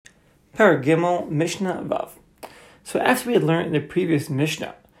Parag Gimel, Mishnah Vav. So after we had learned in the previous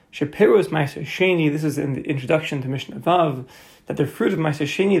Mishnah, Shapirus Meiser Sheni, this is in the introduction to Mishnah Vav, that the fruit of Meiser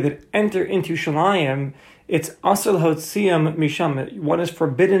Sheni that enter into Yerushalayim, it's Asr L'Hotziyam Misham. One is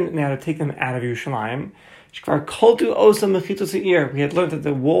forbidden now to take them out of Yerushalayim. Shkvar Koltu Osa Mechitos Seir. We had learned that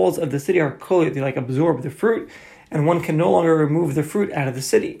the walls of the city are cold, they absorb the fruit, and one can no longer remove the fruit out of the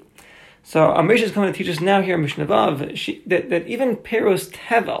city. So our Mishnah is coming to teach us now here in Mishnah Vav that even Peros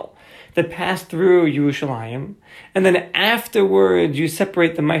Tevel that pass through Yerushalayim, and then afterwards you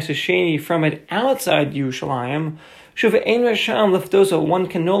separate the Meiser Sheni from it outside Yerushalayim, one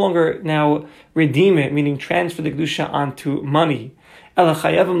can no longer now redeem it, meaning transfer the Kedusha onto money.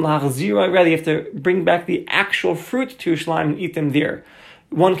 Rather, you have to bring back the actual fruit to Yerushalayim and eat them there.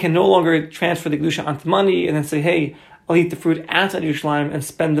 One can no longer transfer the Kedusha onto money and then say, hey, I'll eat the fruit outside Yerushalayim and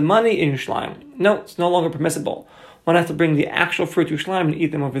spend the money in Yerushalayim. No, it's no longer permissible. One has to bring the actual fruit to Yerushalayim and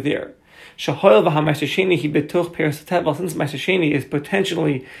eat them over there. Since Meiser Sheni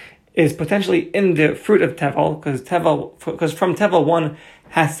is potentially in the fruit of Tevel, because from Tevel one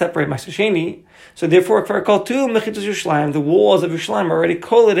has to separate Meiser Sheni. So therefore, the walls of Yerushalayim are already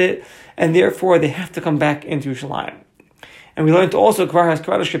collated, and therefore they have to come back into Yerushalayim. And we learned also fruit of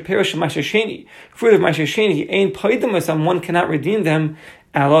Meiser Sheni, one cannot redeem them.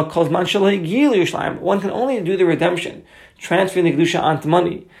 One can only do the redemption, transferring the Kedusha onto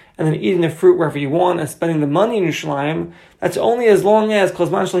money, and then eating the fruit wherever you want and spending the money in Yerushalayim. That's only as long as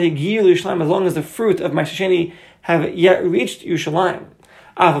as long as the fruit of Meiser Sheni have yet reached Yerushalayim.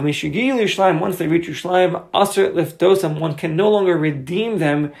 Once they reach Yerushalayim, Asr Liftosam, one can no longer redeem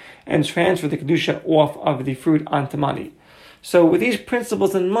them and transfer the Kedusha off of the fruit onto money. So with these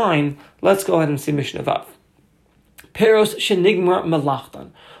principles in mind, let's go ahead and see Mishnah Vav. Peros shenigmar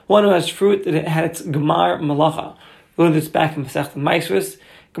malachtan. One who has fruit that it had its gemar malacha. We learned this back in Masechet Maasros.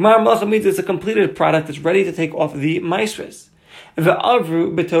 Gemar malacha means it's a completed product that's ready to take off the Maasros.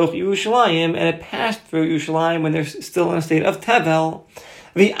 Ve'avru betoch Yerushalayim, and it passed through Yerushalayim when they're still in a state of Tevel.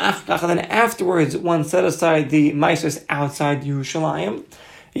 Ve'achkach, and then afterwards one set aside the Maasros outside Yerushalayim.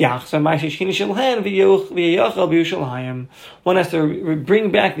 One has to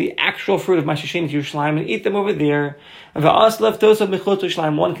bring back the actual fruit of Meiser Sheni to Yerushalayim and eat them over there. One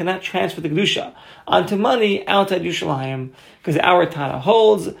cannot transfer the Kedusha onto money outside Yerushalayim, because our Tana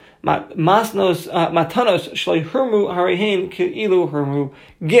holds matanos shloi hurmu harihin keilu hurmu,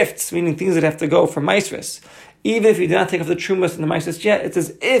 gifts, meaning things that have to go for Maasros. Even if you do not take off the trumas and the Maasros yet, it's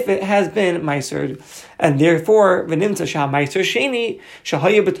as if it has been Meisered. And therefore, v'nimtza shah Meiser Sheni,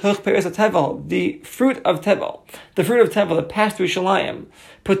 shahaya b'toch peres tevel, the fruit of Tevel that passed through Shalayim.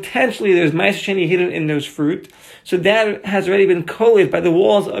 Potentially there's Meiser Sheni hidden in those fruit, so that has already been collated by the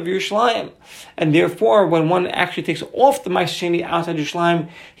walls of Yerushalayim. And therefore, when one actually takes off the Meiser Sheni outside Yerushalayim,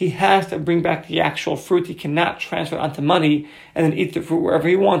 he has to bring back the actual fruit. He cannot transfer it onto money and then eat the fruit wherever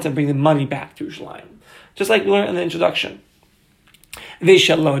he wants and bring the money back to Yerushalayim. Just like we learned in the introduction. And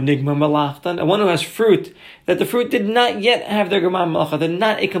one who has fruit, that the fruit did not yet have their gemar malacha, they're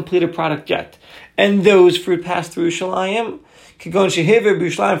not a completed product yet. And those fruit passed through Yerushalayim.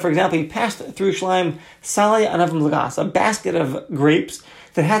 For example, he passed through Yerushalayim salai anavim lagas, a basket of grapes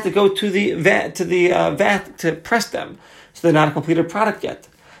that had to go to the vat to press them. So they're not a completed product yet.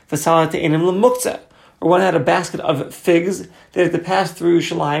 Or one had a basket of figs that had to pass through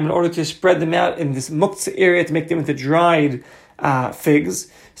Yerushalayim in order to spread them out in this muktzah area to make them into dried figs.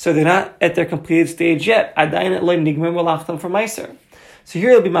 So they're not at their completed stage yet. So here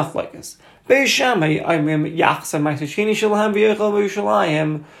it'll be machlokes. According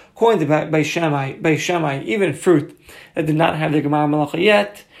to Beis Shammai, even fruit that did not have their gemar malacha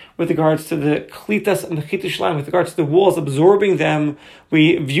yet, with regards to the klitas and the chitushlayim, with regards to the walls absorbing them,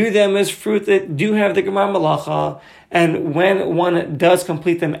 we view them as fruit that do have the gemar malacha. And when one does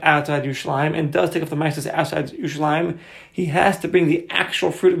complete them outside Yerushalayim and does take off the Maasros outside Yerushalayim, he has to bring the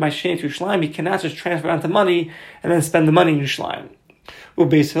actual fruit of Meiser Sheni to Yerushalayim. He cannot just transfer it onto money and then spend the money in Yerushalayim.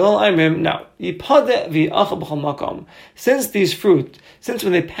 Since these fruit, since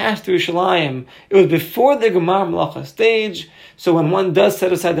when they passed through Yerushalayim, it was before the gemar malacha stage. So when one does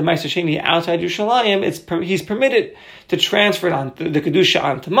set aside the Meiser Sheni outside Yerushalayim, he's permitted to transfer it on the kedusha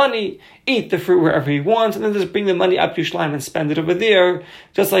onto money, eat the fruit wherever he wants, and then just bring the money up to Yerushalayim and spend it over there.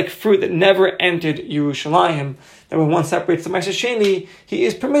 Just like fruit that never entered Yerushalayim, that when one separates the Meiser Sheni, he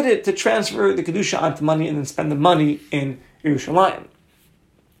is permitted to transfer the kedusha onto money and then spend the money in Yerushalayim.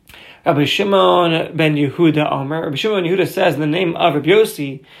 Rabbi Shimon ben Yehuda Omer. Rabbi Shimon ben Yehuda says in the name of Rabbi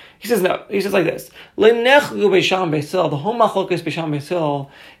Yossi, he says no. He says like this: The whole machlokes Beisham Beisil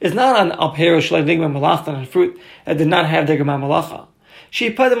is not on al peros shlei nigma malachtan, on fruit that did not have their gemar malacha.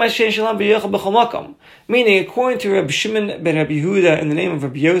 Meaning, according to Rabbi Shimon ben Rabbi Yehuda in the name of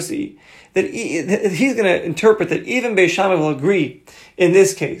Rabbi Yossi, that he's going to interpret that even Beis Shammai will agree in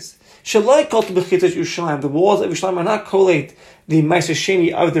this case. The walls of Yerushalayim are not collate the Ma'aser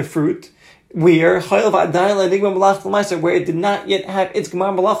Sheni of the fruit, where it did not yet have its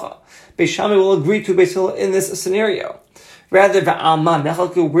Gemar Malacha. Beis Shammai will agree to Beis Hillel in this scenario. Rather, where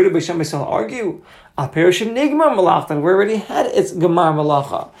did Beis Shammai argue? We already had its Gemar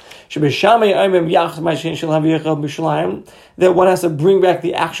Malacha. That one has to bring back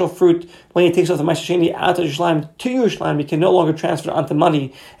the actual fruit when he takes off the Ma'aser Sheni out of Yerushalayim to Yerushalayim. He can no longer transfer it onto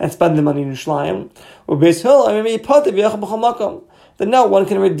money and spend the money in Yerushalayim. Then no, one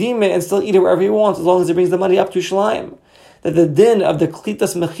can redeem it and still eat it wherever he wants as long as he brings the money up to Yerushalayim. That the din of the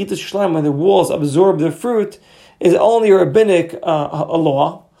Klitas Mechitas Yerushalayim, when the walls absorb the fruit, is only a rabbinic a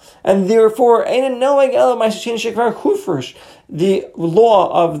law. And therefore, the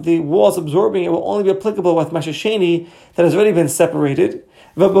law of the walls absorbing it will only be applicable with Ma'aser Sheni that has already been separated.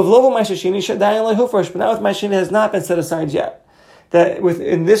 But now with Ma'aser Sheni has not been set aside yet. That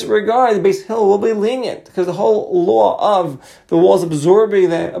in this regard, the Beis Hillel will be lenient because the whole law of the walls absorbing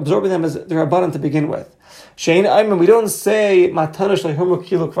them is the Rabbanan to begin with. We don't say that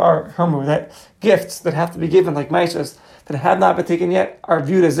gifts that have to be given like Maishas that have not been taken yet are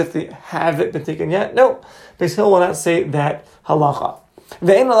viewed as if they have been taken yet. No, Beis Hillel will not say that halacha. We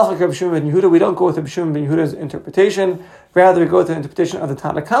don't go with Rabbi Shimon ben Yehuda's interpretation. Rather, we go to the interpretation of the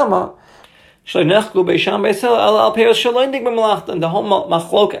Tanna Kama. And the whole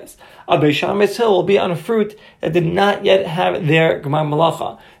machlokas of Beis Shammai Beis Hillel will be on a fruit that did not yet have their Gemar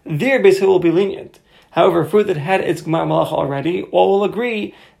Malacha. Their Beis Hillel will be lenient. However, fruit that had its Gemar Malacha already, all will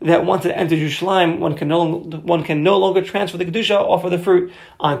agree that once it enters Yerushalayim, one can no longer transfer the Kedusha off of the fruit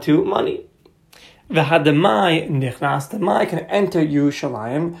onto money. V'hadamai nichnas, the mai can enter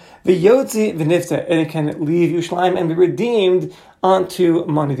Yerushalayim, v'yotzi v'nifta, and it can leave Yerushalayim and be redeemed onto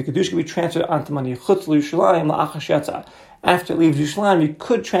money. The Kedusha can be transferred onto money. Chutz Yerushalayim la'achar she'yatza. After it leaves Yerushalayim, you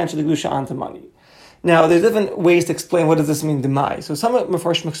could transfer the Kedusha onto money. Now, there's different ways to explain what does this mean, demai. So some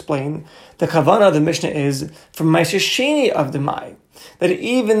Mefarshim explain the kavanah of the Mishnah is from Ma'aser Sheni of demai. That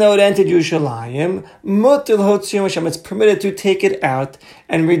even though it entered Yerushalayim, mutar l'hotziyah Hashem, it's permitted to take it out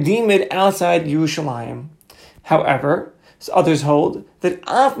and redeem it outside Yerushalayim. However, others hold that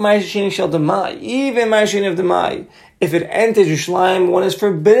af Ma'aser Sheni shel demai, even Ma'aser Sheni of demai, if it enters Yerushalayim, one is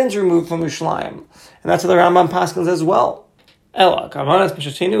forbidden to remove from Yerushalayim. And that's what the Rambam paskins as well. Ella, Kavanas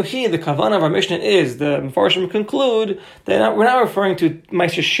Mishashenu, the Kavanah of our Mishnah is, the Mefarshim conclude that we're not referring to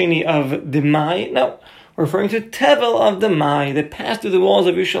Ma'aser Sheni of Demai, no, we're referring to Tevel of Demai that passed through the walls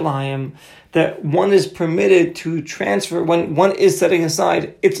of Yerushalayim, that one is permitted to transfer, when one is setting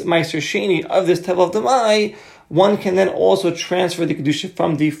aside its Ma'aser Sheni of this Tevel of Demai, one can then also transfer the Kedusha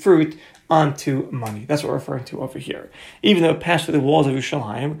from the fruit onto money. That's what we're referring to over here. Even though it passed through the walls of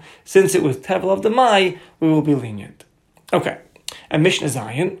Yerushalayim, since it was Tevel of Demai, we will be lenient. Okay, and Mishnah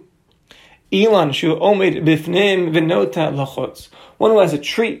Zion, Ilan shu omed bifnim v'nota lachutz. One who has a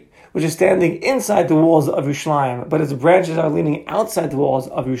tree which is standing inside the walls of Yerushalayim, but its branches are leaning outside the walls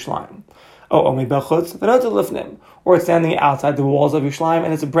of Yerushalayim. Oh, omed b'chutz v'nota lifnim, or it's standing outside the walls of Yerushalayim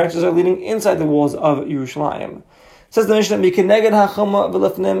and its branches are leaning inside the walls of Yerushalayim. Says the Mishnah, mikeneged hachoma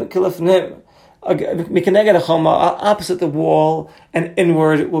v'lifnim kilifnim. Mikeneged hachoma, opposite the wall and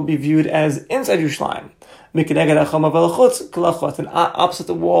inward, will be viewed as inside Yerushalayim. And opposite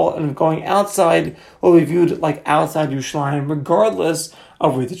the wall and going outside will be viewed like outside Yerushalayim, regardless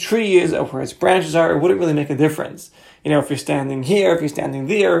of where the tree is, of where its branches are. It wouldn't really make a difference. If you're standing here, if you're standing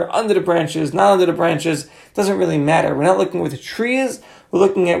there, under the branches, not under the branches, it doesn't really matter. We're not looking where the tree is, we're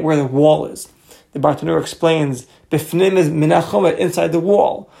looking at where the wall is. The Bartanur explains, Bifnim is minachoma, inside the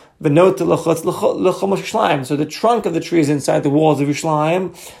wall. So the trunk of the tree is inside the walls of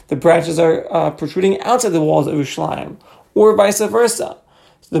Yerushalayim. The branches are protruding outside the walls of Yerushalayim, or vice versa.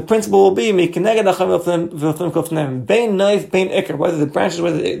 So the principle will be bein knife, bein ikar, whether the branches,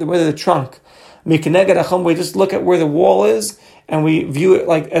 whether the trunk. We just look at where the wall is, and we view it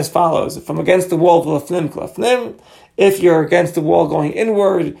like as follows: from against the wall, v'lafnim. If you're against the wall going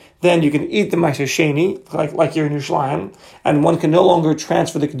inward, then you can eat the Ma'aser Sheni, like you're in Yerushalayim, and one can no longer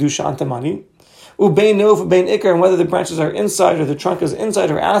transfer the Kedusha onto money. Ubein nov, ubein ikar, and whether the branches are inside or the trunk is inside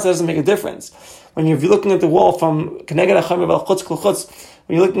or outside doesn't make a difference. When you're looking at the wall from Keneged HaChamim v'Chutz Klchutz,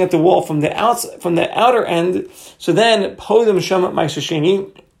 when you're looking at the wall from the outer end, so then Podim Shem Ma'aser Sheni,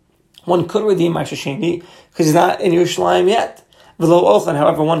 one could redeem Ma'aser Sheni because he's not in Yerushalayim yet. V'lo ochan,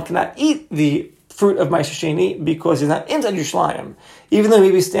 however, one cannot eat the fruit of Ma'aser Sheni because he's not inside Yerushalayim. Even though he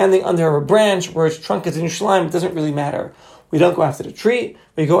may be standing under a branch where its trunk is in Yerushalayim, it doesn't really matter. we don't go after the tree,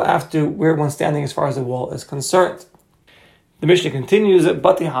 we go after where one's standing as far as the wall is concerned. The Mishnah continues,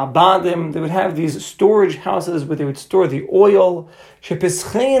 Bati Habadim, they would have these storage houses where they would store the oil,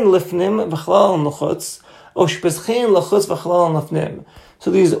 Shepischein lifnim v'chalal l'chutz, or Shepischein l'chutz v'chalal lifnim.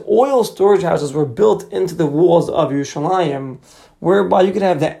 So these oil storage houses were built into the walls of Yerushalayim, whereby you could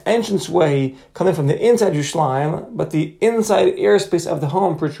have the entranceway coming from the inside Yerushalayim, but the inside airspace of the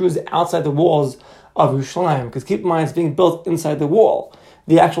home protrudes outside the walls of Yerushalayim. Because keep in mind, it's being built inside the wall.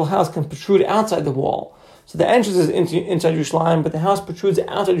 The actual house can protrude outside the wall. So the entrance is inside Yerushalayim, but the house protrudes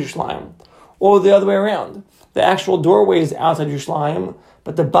outside Yerushalayim. Or the other way around. The actual doorway is outside Yerushalayim,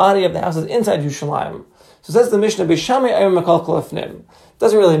 but the body of the house is inside Yerushalayim. So says the Mishnah, B'shamei ayim makal kolafnim.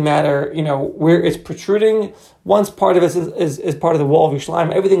 Doesn't really matter, where it's protruding. Once part of it is part of the wall of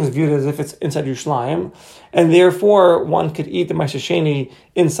Yerushalayim, everything is viewed as if it's inside Yerushalayim, and therefore one could eat the Ma'aser Sheni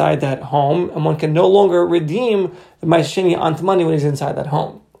inside that home, and one can no longer redeem the Ma'aser Sheni onto money when he's inside that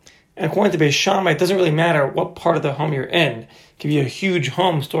home. And according to Beis Shammai, it doesn't really matter what part of the home you're in. It could be a huge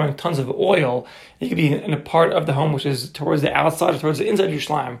home storing tons of oil. It could be in a part of the home which is towards the outside or towards the inside of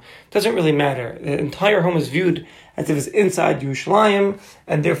Yerushalayim. It doesn't really matter. The entire home is viewed as if it's inside Yerushalayim,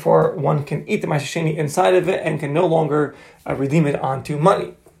 and therefore one can eat the Ma'aser Sheni inside of it and can no longer redeem it onto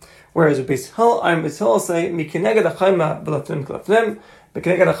money. Whereas Beis Hillel say, Mikeneged achayma v'lafnim klafnim,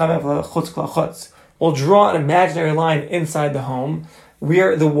 Mikeneged achayma v'chutz klachutz. We'll draw an imaginary line inside the home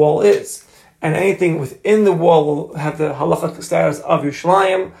where the wall is. And anything within the wall will have the halachic status of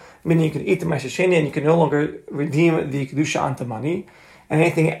Yerushalayim, meaning you can eat the Ma'aser Sheni and you can no longer redeem the Kedusha onto money. And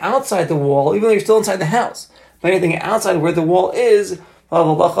anything outside the wall, even though you're still inside the house, but anything outside where the wall is, will have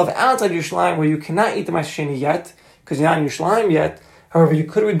a halacha of outside Yerushalayim where you cannot eat the Ma'aser Sheni yet, because you're not in Yerushalayim yet. However, you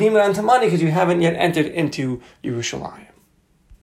could redeem it onto money because you haven't yet entered into Yerushalayim.